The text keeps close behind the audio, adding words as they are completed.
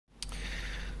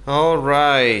All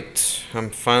right, I'm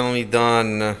finally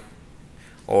done,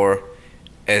 or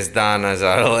as done as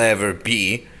I'll ever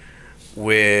be,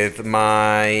 with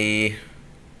my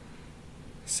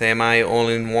semi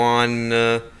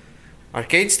all-in-one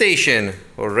arcade station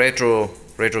or retro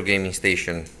gaming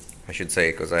station, I should say,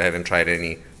 because I haven't tried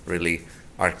any really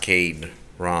arcade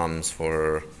ROMs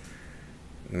for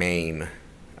MAME.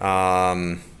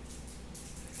 Um,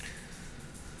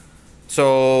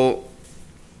 so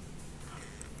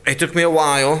it took me a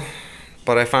while,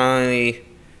 but I finally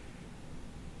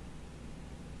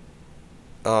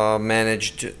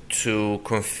managed to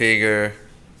configure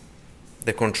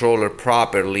the controller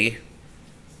properly,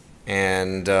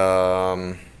 and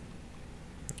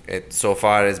it so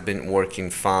far has been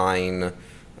working fine.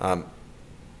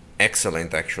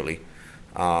 Excellent, actually.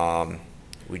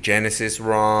 With Genesis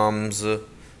ROMs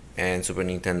and Super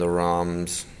Nintendo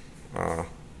ROMs.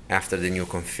 After the new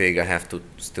config, I have to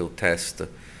still test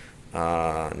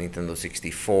Nintendo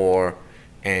 64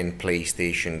 and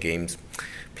PlayStation games.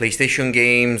 PlayStation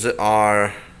games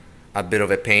are a bit of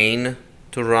a pain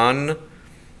to run,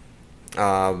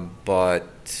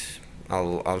 but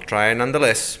I'll try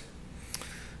nonetheless.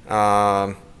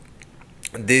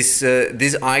 These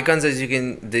icons, as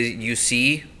you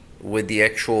see with the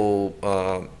actual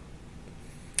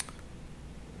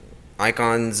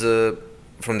icons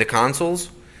from the consoles,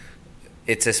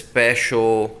 it's a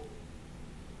special.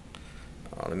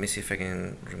 Let me see if I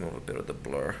can remove a bit of the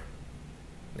blur.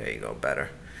 There you go,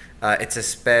 better. It's a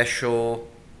special.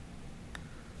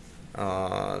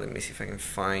 Let me see if I can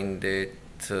find it.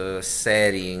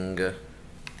 Setting. I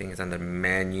think it's under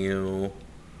menu.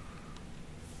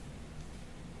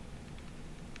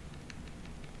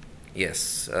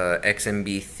 Yes,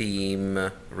 XMB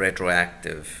theme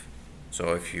retroactive.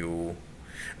 So if you,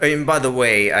 and by the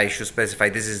way, I should specify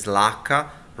this is Lakka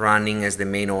running as the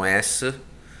main OS,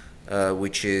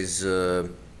 which is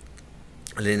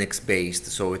Linux based.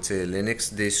 So it's a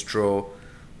Linux distro,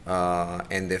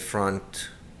 and the front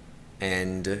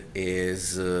end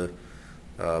is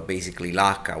basically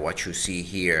Lakka, what you see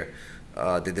here.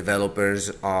 The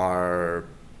developers are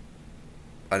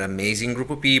an amazing group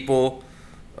of people.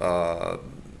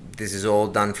 This is all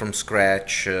done from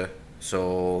scratch,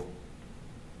 so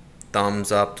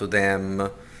thumbs up to them.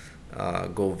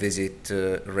 Go visit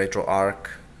retroarch.org,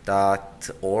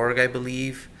 I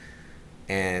believe,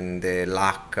 and the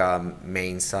Lakka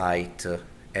main site,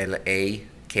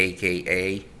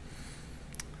 LAKKA,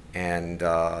 and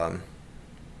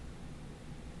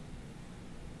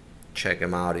check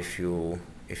them out if you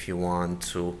want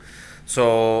to.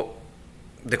 So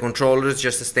the controller is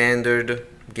just a standard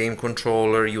game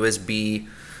controller, USB.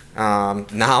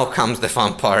 Now comes the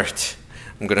fun part.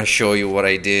 I'm gonna show you what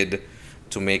I did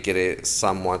to make it a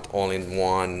somewhat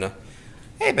all-in-one.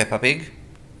 Hey, Peppa Pig.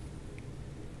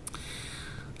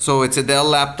 So it's a Dell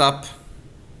laptop,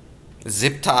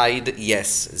 zip-tied,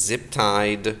 yes,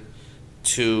 zip-tied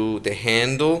to the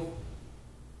handle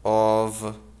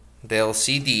of the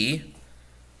LCD.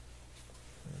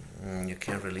 You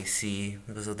can't really see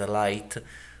because of the light.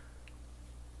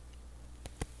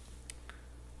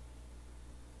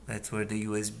 That's where the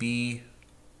USB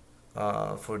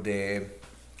for the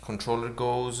controller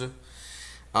goes.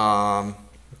 So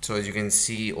as you can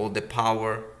see, all the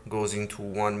power goes into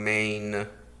one main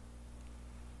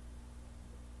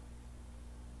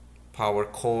power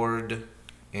cord,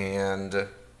 and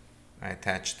I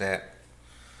attach that.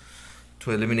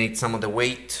 To eliminate some of the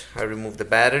weight, I remove the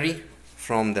battery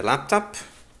from the laptop.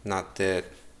 Not that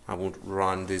I would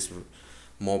run this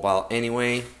mobile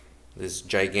anyway, this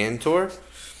Gigantor.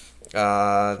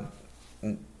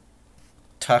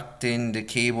 Tucked in the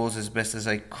cables as best as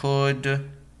I could.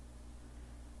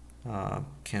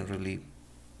 Can't really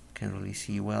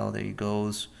see well. There he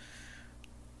goes.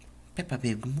 Peppa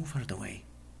Pig, move out of the way.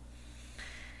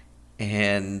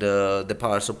 And the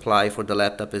power supply for the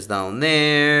laptop is down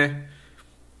there.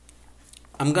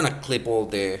 I'm gonna clip all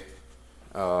the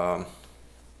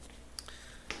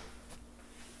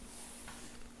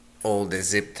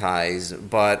zip ties,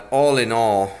 but all in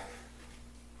all,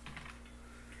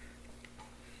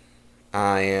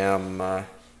 I am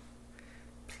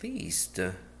pleased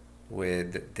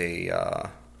with the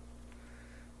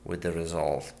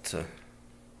result.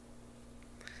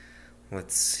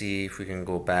 Let's see if we can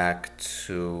go back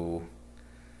to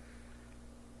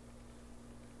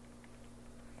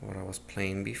what I was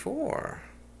playing before.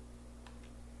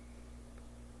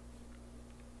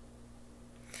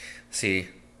 See,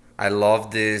 I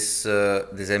love this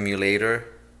this emulator,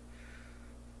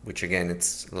 which again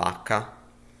it's Lakka.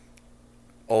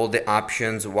 All the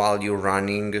options while you're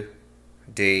running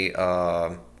the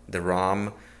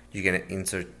ROM You can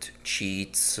insert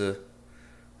cheats,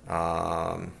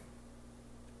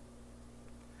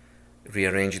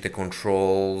 rearrange the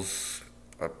controls,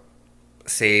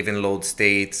 save and load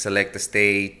state, select the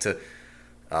state,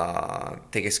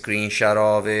 take a screenshot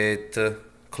of it,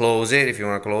 close it if you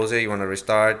want to close it, you want to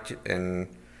restart, and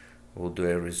we'll do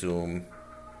a resume.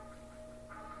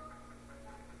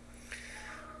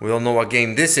 We all know what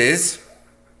game this is.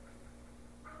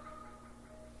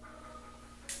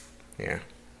 Yeah,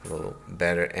 a little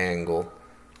better angle.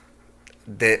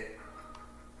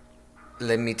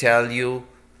 Let me tell you,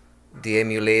 the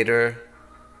emulator,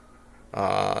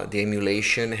 the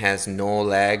emulation has no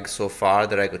lag so far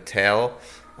that I could tell.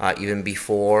 Even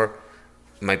before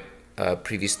my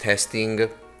previous testing,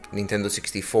 Nintendo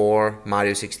 64,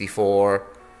 Mario 64,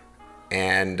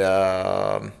 and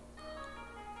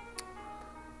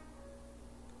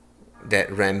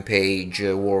that Rampage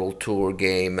World Tour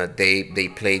game, they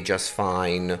play just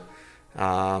fine.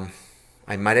 I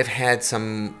might have had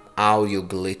some audio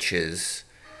glitches,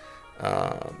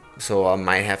 so I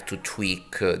might have to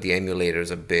tweak the emulators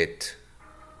a bit.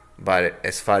 But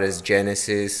as far as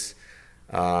Genesis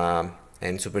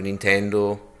and Super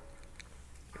Nintendo,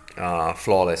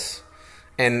 flawless.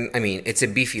 And I mean, it's a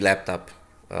beefy laptop.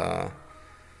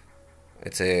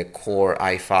 It's a Core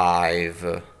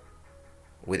i5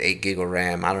 with 8 gig of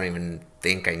RAM. I don't even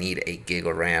think I need 8 gig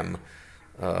of RAM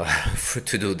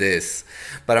to do this.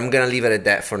 But I'm gonna leave it at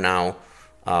that for now,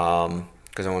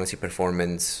 because I want to see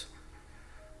performance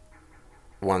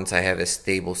once I have a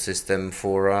stable system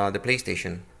for the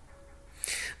PlayStation.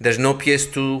 There's no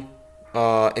PS2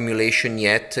 emulation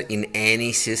yet in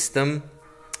any system,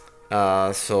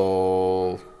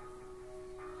 so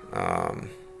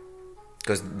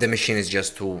because the machine is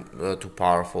just too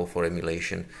powerful for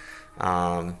emulation.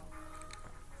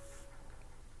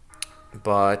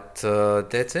 But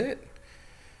that's it.